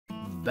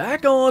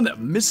Back on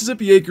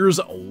Mississippi Acres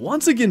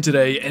once again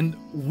today, and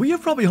we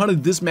have probably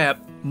hunted this map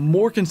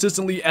more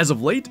consistently as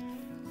of late,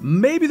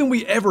 maybe than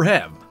we ever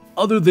have,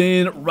 other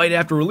than right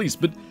after release.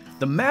 But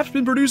the map's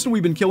been producing,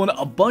 we've been killing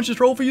a bunch of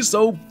trophies,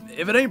 so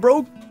if it ain't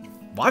broke,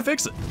 why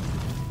fix it?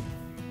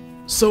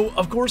 So,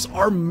 of course,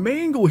 our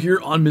main goal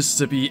here on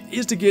Mississippi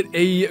is to get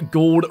a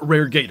gold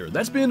rare gator.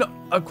 That's been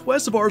a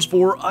quest of ours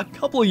for a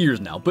couple of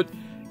years now, but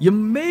you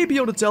may be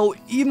able to tell,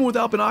 even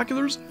without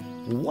binoculars,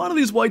 one of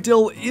these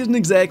whitetail isn't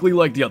exactly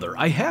like the other.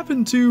 I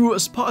happened to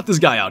spot this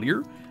guy out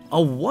here, a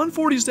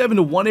 147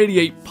 to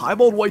 188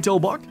 piebald whitetail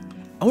buck,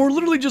 and we're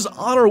literally just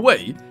on our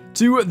way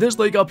to this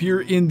lake up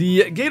here in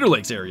the Gator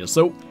Lakes area.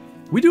 So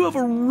we do have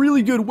a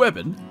really good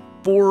weapon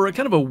for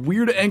kind of a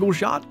weird angle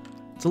shot.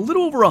 It's a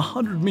little over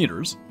 100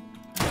 meters.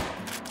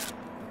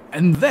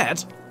 And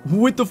that,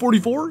 with the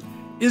 44,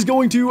 is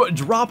going to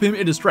drop him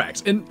in his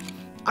tracks. And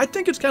I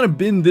think it's kind of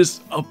been this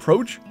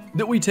approach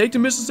that we take to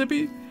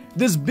Mississippi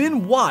that's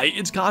been why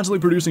it's constantly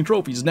producing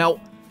trophies. Now,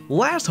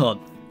 last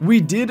hunt, we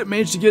did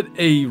manage to get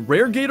a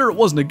rare gator. It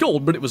wasn't a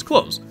gold, but it was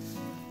close.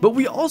 But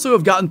we also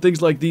have gotten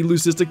things like the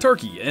leucistic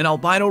turkey, an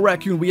albino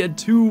raccoon. We had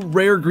 2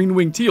 rare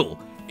green-winged teal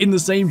in the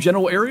same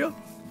general area.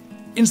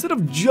 Instead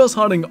of just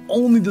hunting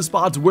only the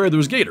spots where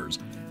there's gators,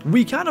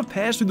 we kind of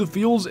pass through the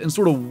fields and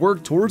sort of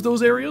work towards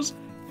those areas,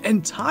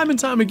 and time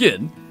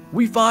again,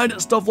 we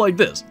find stuff like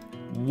this.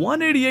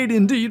 188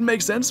 indeed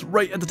makes sense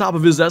right at the top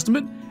of his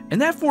estimate, and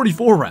that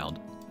 44 round.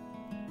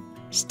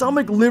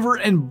 Stomach, liver,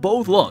 and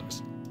both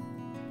lungs.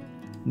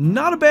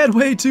 Not a bad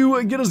way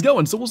to get us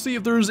going, so we'll see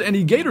if there's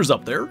any gators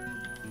up there.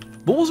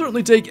 But we'll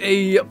certainly take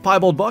a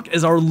piebald buck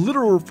as our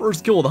literal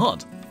first kill of the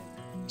hunt.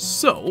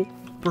 So,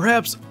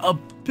 perhaps a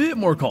bit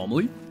more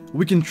calmly,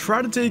 we can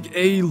try to take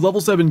a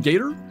level 7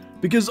 gator,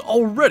 because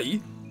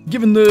already,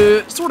 given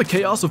the sort of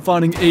chaos of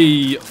finding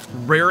a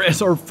rare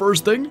as our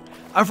first thing,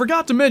 I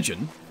forgot to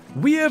mention,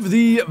 we have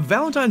the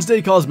Valentine's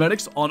Day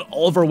cosmetics on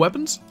all of our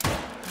weapons.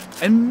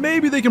 And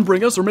maybe they can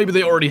bring us, or maybe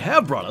they already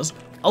have brought us,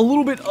 a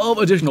little bit of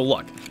additional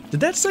luck. Did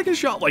that second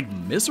shot, like,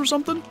 miss or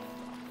something?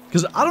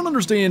 Because I don't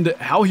understand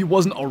how he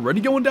wasn't already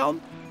going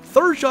down.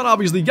 Third shot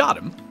obviously got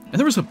him, and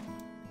there was a...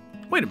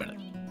 Wait a minute.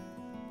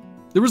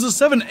 There was a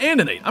 7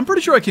 and an 8. I'm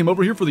pretty sure I came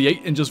over here for the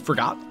 8 and just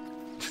forgot.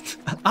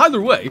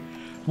 Either way,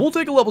 we'll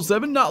take a level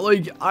 7, not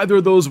like either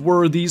of those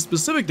were the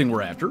specific thing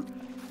we're after.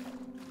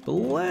 But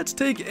let's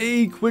take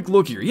a quick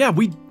look here. Yeah,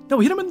 we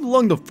hit him in the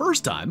lung the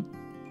first time.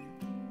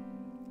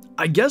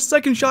 I guess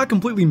second shot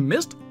completely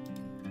missed,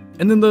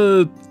 and then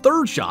the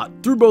third shot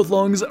through both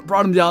lungs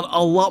brought him down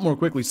a lot more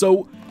quickly.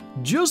 So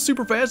just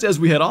super fast as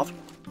we head off,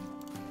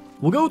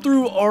 we'll go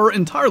through our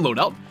entire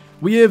loadout.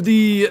 We have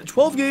the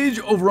 12 gauge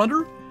over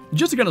under,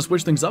 just to kind of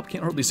switch things up.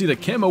 Can't hardly see the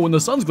camo when the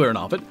sun's glaring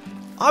off it.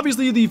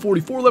 Obviously the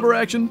 44 lever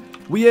action.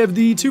 We have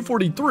the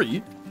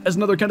 243 as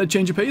another kind of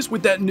change of pace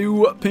with that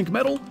new pink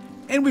metal,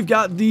 and we've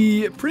got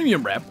the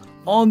premium wrap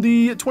on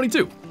the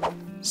 22.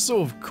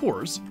 So of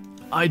course,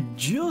 I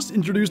just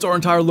introduced our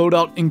entire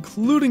loadout,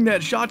 including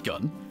that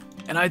shotgun,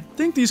 and I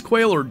think these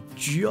quail are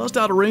just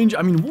out of range.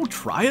 I mean, we'll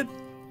try it.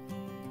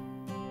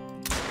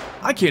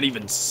 I can't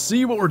even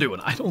see what we're doing.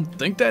 I don't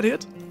think that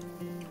hit.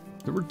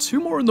 There were 2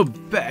 more in the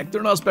back.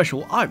 They're not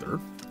special either.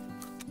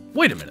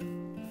 Wait a minute.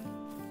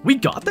 We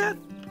got that?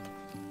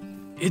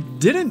 It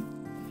didn't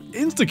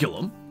insta-kill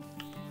them,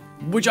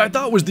 which I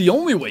thought was the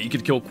only way you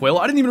could kill quail.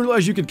 I didn't even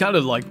realize you could kind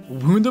of like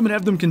wound them and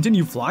have them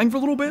continue flying for a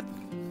little bit.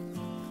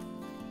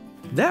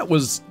 That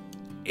was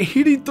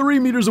 83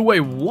 meters away.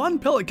 1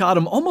 pellet caught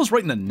him almost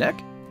right in the neck.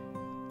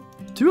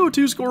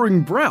 202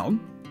 scoring brown.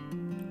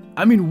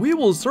 I mean, we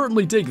will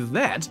certainly take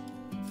that.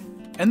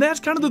 And that's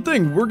kind of the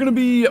thing. We're going to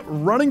be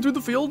running through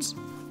the fields,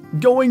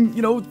 going,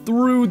 you know,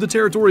 through the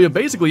territory of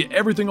basically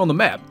everything on the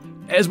map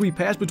as we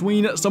pass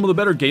between some of the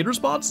better gator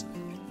spots.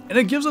 And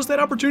it gives us that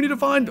opportunity to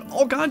find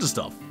all kinds of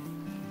stuff.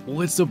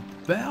 Well, it's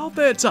about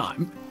that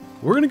time.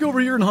 We're going to go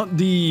over here and hunt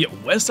the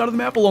west side of the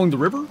map along the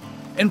river.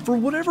 And for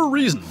whatever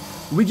reason,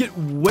 we get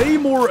way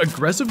more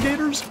aggressive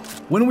gators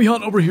when we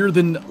hunt over here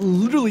than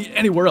literally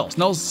anywhere else.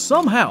 Now,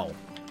 somehow,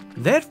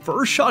 that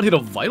first shot hit a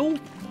vital.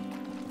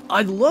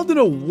 I'd love to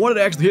know what it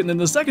actually hit, and then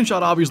the second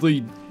shot,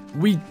 obviously,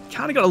 we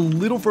kind of got a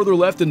little further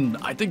left, and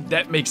I think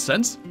that makes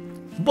sense.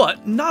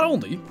 But not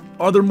only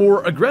are there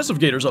more aggressive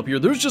gators up here,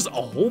 there's just a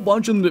whole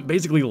bunch of them that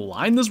basically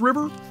line this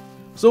river.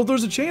 So if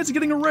there's a chance of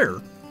getting a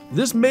rare,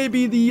 this may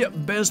be the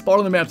best spot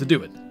on the map to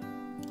do it.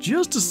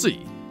 Just to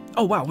see.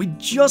 Oh wow, we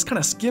just kind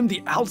of skimmed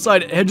the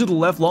outside edge of the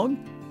left lung.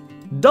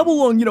 Double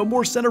lung, you know,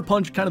 more center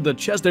punch, kind of the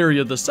chest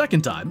area the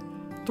second time.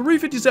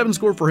 357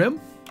 score for him.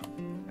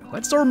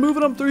 Let's start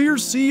moving up through here,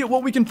 see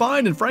what we can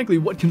find, and frankly,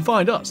 what can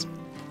find us.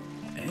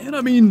 And I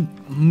mean,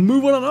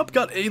 moving on up,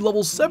 got a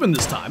level 7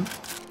 this time.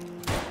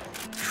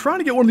 Trying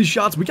to get one of these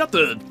shots. We got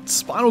the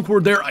spinal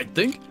cord there, I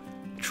think.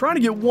 Trying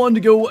to get one to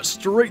go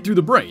straight through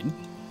the brain.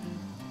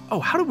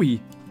 Oh, how did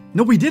we...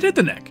 No, we did hit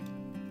the neck.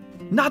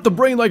 Not the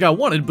brain like I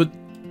wanted, but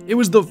it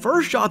was the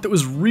first shot that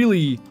was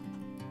really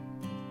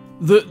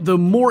the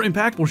more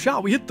impactful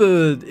shot. We hit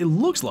the, it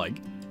looks like,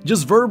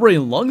 just vertebrae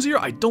and lungs here.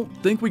 I don't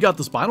think we got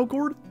the spinal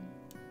cord.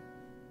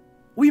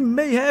 we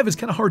may have is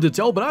kind of hard to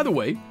tell, but either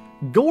way,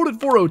 gold at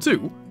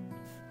 402.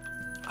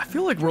 I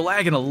feel like we're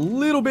lagging a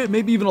little bit,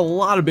 maybe even a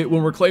lot of bit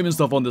when we're claiming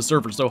stuff on this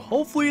server, so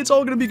hopefully it's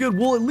all going to be good.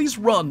 We'll at least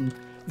run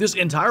this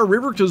entire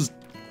river, because,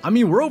 I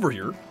mean, we're over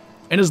here,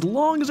 and as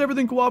long as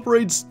everything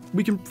cooperates,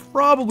 we can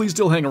probably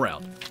still hang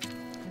around.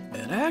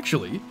 And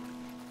actually,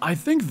 I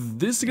think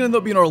this is going to end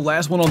up being our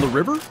last one on the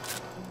river.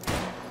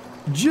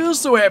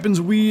 Just so happens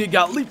we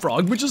got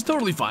leapfrogged, which is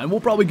totally fine. We'll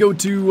probably go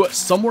to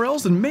somewhere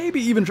else and maybe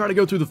even try to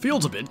go through the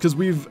fields a bit, because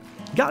we've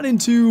gotten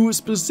into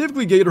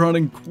specifically gator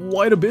hunting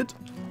quite a bit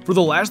for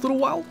the last little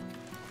while.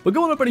 But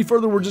going up any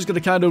further, we're just going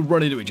to kind of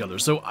run into each other.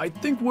 So I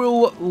think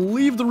we'll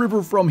leave the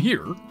river from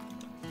here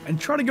and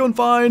try to go and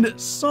find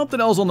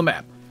something else on the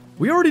map.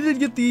 We already did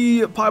get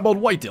the piebald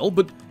whitetail,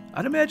 but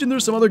I'd imagine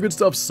there's some other good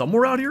stuff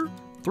somewhere out here.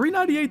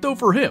 398 though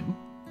for him.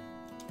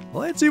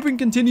 Let's see if we can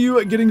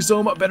continue getting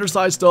some better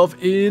sized stuff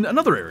in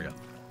another area.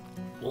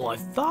 Well, I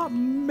thought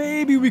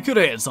maybe we could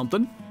have had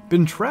something.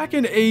 Been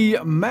tracking a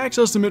max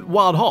estimate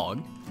wild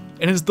hog,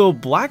 and it's the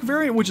black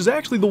variant, which is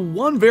actually the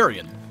one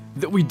variant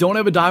that we don't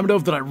have a diamond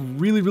of that I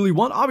really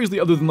want, obviously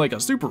other than like a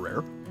super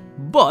rare.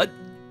 But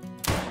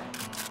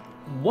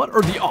what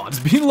are the odds?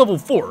 Being level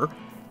 4,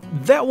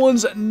 that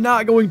one's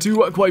not going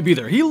to quite be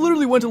there. He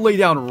literally went to lay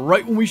down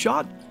right when we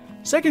shot.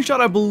 Second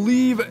shot, I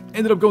believe,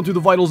 ended up going through the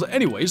vitals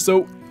anyway,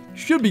 so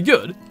should be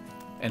good.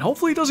 And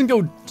hopefully it doesn't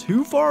go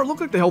too far. It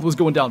looked like the health was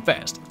going down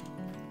fast.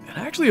 And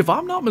actually, if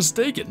I'm not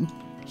mistaken,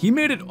 he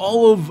made it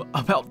all of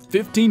about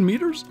 15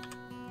 meters.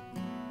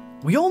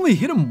 We only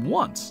hit him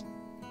once.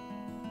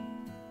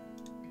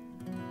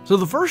 So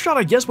the first shot,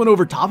 I guess, went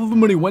over top of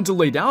him when he went to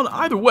lay down.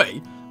 Either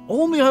way,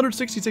 only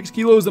 166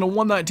 kilos and a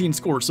 119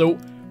 score, so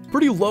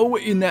pretty low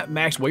in that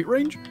max weight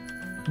range.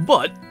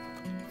 But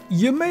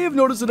you may have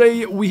noticed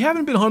today we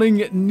haven't been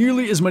hunting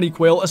nearly as many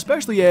quail,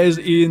 especially as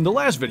in the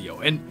last video.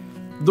 And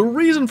the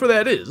reason for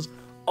that is,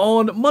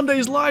 on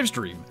Monday's live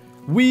stream,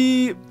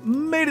 we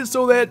made it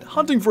so that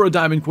hunting for a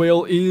diamond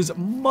quail is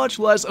much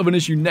less of an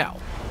issue now.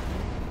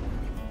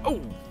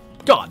 Oh,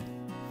 God.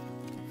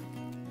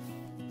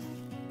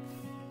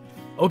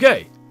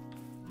 Okay.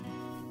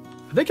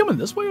 Are they coming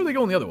this way or are they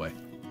going the other way?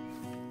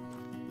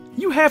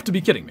 You have to be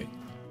kidding me.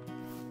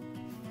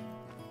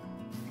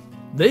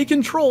 They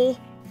control.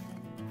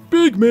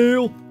 Big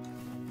male.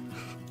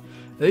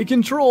 They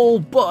control,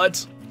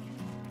 but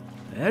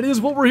that is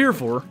what we're here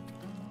for.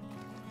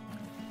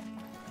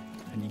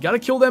 And you gotta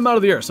kill them out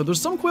of the air. So there's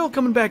some quail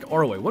coming back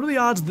our way. What are the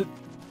odds that...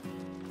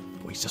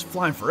 Oh, he's just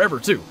flying forever,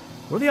 too.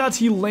 What are the odds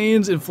he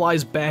lands and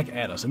flies back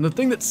at us? And the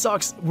thing that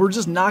sucks, we're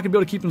just not gonna be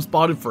able to keep him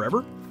spotted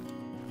forever.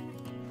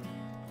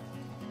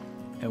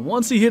 And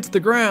once he hits the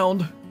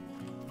ground,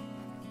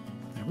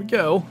 there we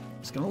go.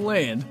 It's gonna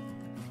land.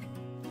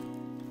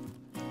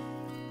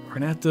 We're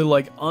gonna have to,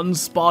 like,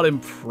 unspot him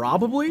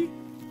probably.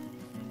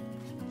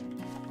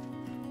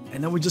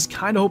 And then we just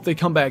kind of hope they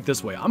come back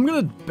this way. I'm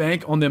gonna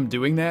bank on them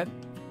doing that.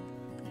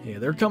 Yeah,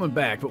 they're coming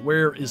back, but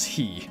where is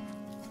he?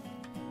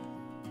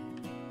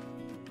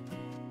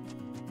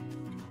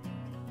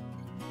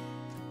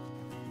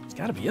 It's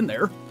gotta be in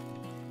there.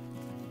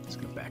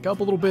 Just gonna back up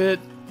a little bit.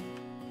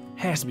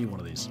 Has to be one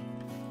of these.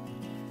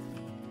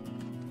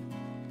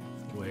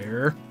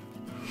 Where?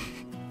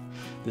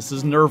 This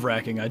is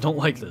nerve-wracking. I don't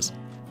like this.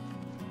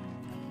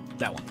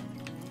 That one.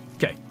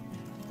 Okay.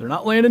 They're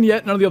not landing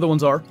yet. None of the other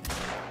ones are.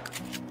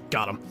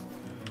 Got him.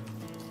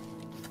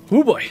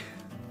 Oh boy.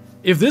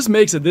 If this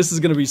makes it, this is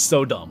going to be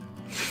so dumb.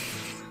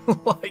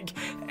 Like,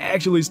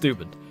 actually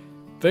stupid.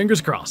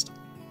 Fingers crossed.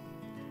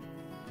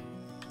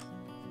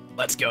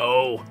 Let's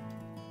go.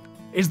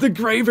 It's the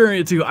gray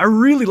variant too. I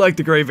really like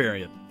the gray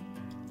variant.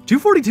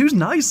 242 is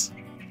nice.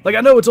 Like,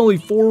 I know it's only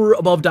 4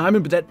 above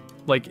diamond, but that,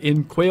 like,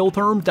 in quail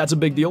terms, that's a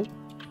big deal.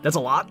 That's a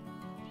lot.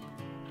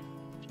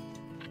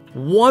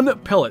 1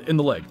 pellet in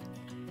the leg.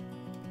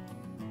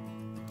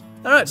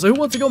 Alright, so who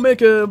wants to go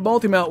make a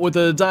multi-mount with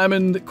a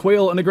diamond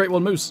quail and a great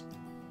one moose?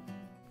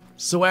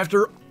 So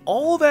after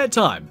all that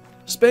time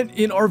spent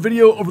in our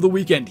video over the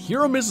weekend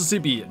here in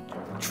Mississippi,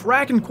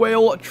 tracking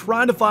quail,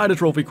 trying to find a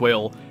trophy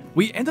quail,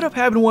 we ended up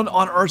having one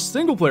on our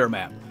single player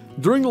map.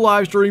 During the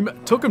live stream,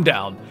 took him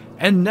down,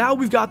 and now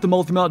we've got the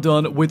multi-mount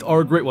done with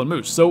our great one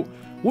moose. So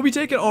we'll be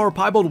taking our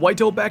piebald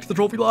whitetail back to the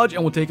trophy lodge,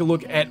 and we'll take a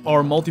look at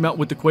our multi-mount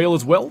with the quail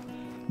as well.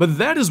 But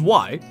that is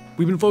why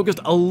we've been focused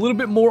a little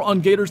bit more on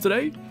gators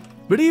today.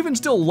 But even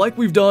still, like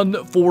we've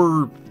done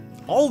for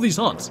all these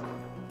hunts,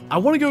 I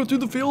want to go through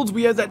the fields.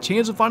 We had that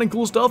chance of finding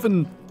cool stuff,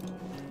 and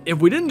if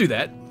we didn't do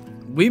that,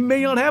 we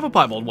may not have a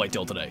piebald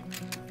whitetail today.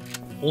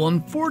 Well,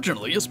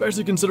 unfortunately,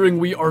 especially considering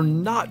we are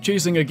not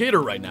chasing a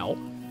gator right now,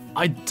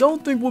 I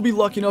don't think we'll be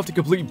lucky enough to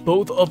complete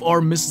both of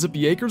our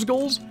Mississippi Acres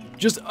goals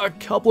just a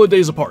couple of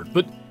days apart.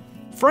 But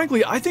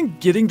frankly, I think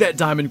getting that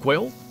diamond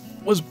quail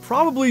was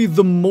probably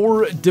the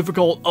more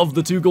difficult of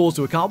the 2 goals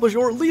to accomplish,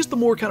 or at least the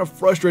more kind of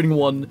frustrating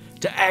one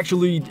to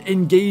actually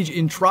engage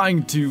in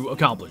trying to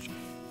accomplish.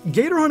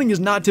 Gator hunting is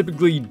not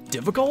typically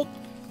difficult.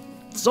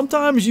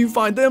 Sometimes you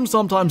find them,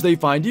 sometimes they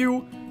find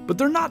you, but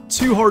they're not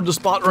too hard to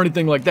spot or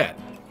anything like that.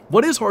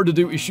 What is hard to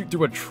do is shoot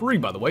through a tree,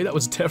 by the way. That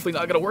was definitely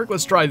not going to work.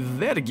 Let's try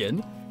that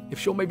again. If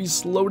she'll maybe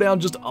slow down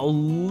just a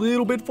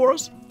little bit for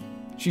us.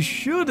 She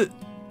should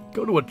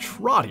go to a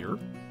trot here.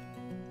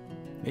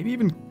 Maybe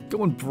even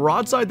going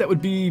broadside, that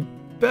would be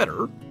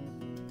better.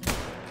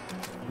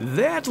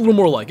 That's a little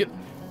more like it.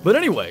 But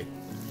anyway,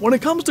 when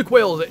it comes to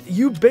quails,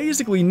 you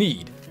basically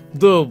need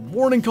the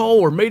warning call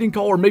or mating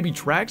call or maybe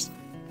tracks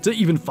to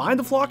even find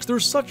the flocks.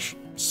 They're such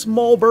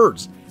small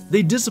birds.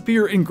 They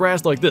disappear in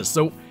grass like this.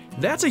 So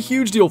that's a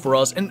huge deal for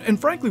us.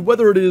 And frankly,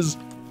 whether it is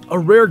a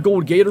rare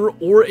gold gator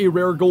or a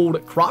rare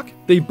gold croc,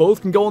 they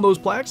both can go on those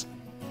plaques.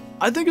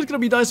 I think it's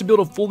going to be nice to be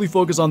able to fully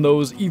focus on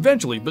those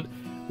eventually. But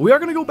we are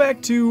going to go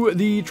back to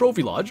the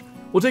trophy lodge.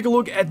 We'll take a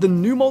look at the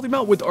new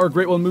multi-mount with our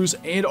great one moose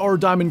and our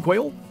diamond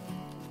quail.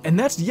 And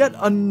that's yet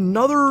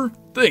another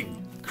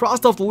thing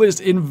crossed off the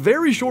list in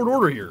very short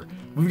order here.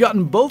 We've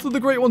gotten both of the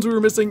great ones we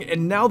were missing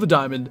and now the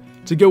diamond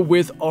to go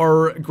with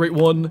our great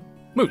one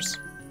moose.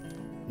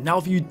 Now,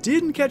 if you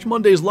didn't catch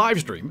Monday's live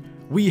stream,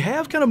 we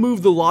have kind of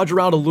moved the lodge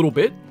around a little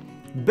bit.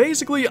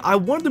 Basically, I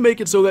wanted to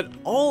make it so that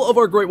all of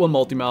our great one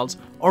multi-mounts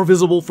are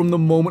visible from the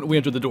moment we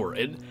enter the door.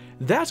 And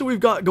that's what we've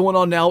got going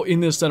on now in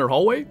this center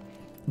hallway.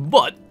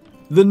 But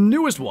the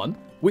newest one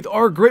with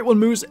our great one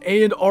moose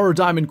and our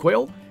diamond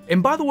quail.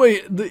 And by the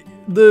way,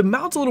 the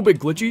mount's a little bit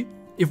glitchy.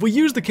 If we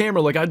use the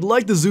camera, like I'd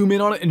like to zoom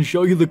in on it and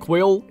show you the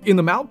quail in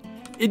the mount,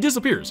 it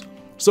disappears.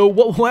 So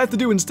what we'll have to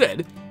do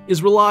instead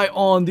is rely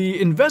on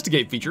the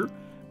investigate feature.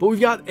 But we've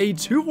got a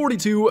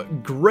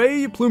 242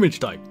 gray plumage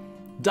type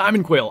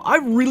diamond quail. I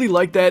really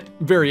like that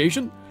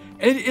variation,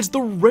 and it's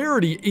the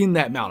rarity in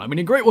that mount. I mean,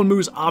 a great one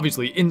moose,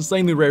 obviously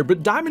insanely rare,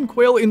 but diamond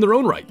quail in their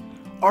own right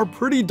are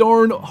pretty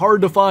darn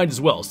hard to find as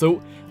well. So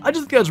I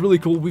just think that's really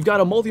cool. We've got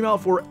a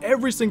multi-mount for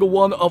every single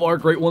one of our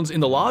great ones in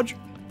the lodge,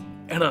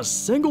 and a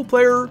single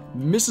player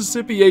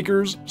Mississippi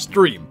Acres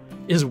stream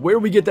is where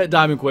we get that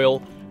diamond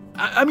quail.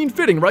 I mean,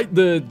 fitting, right?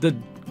 The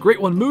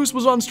great one moose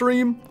was on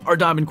stream, our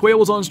diamond quail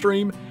was on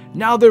stream.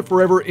 Now they're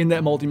forever in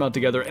that multi-mount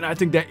together, and I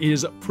think that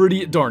is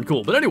pretty darn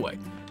cool. But anyway,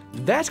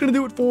 that's going to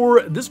do it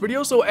for this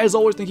video. So as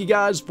always, thank you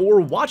guys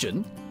for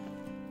watching,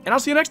 and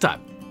I'll see you next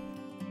time.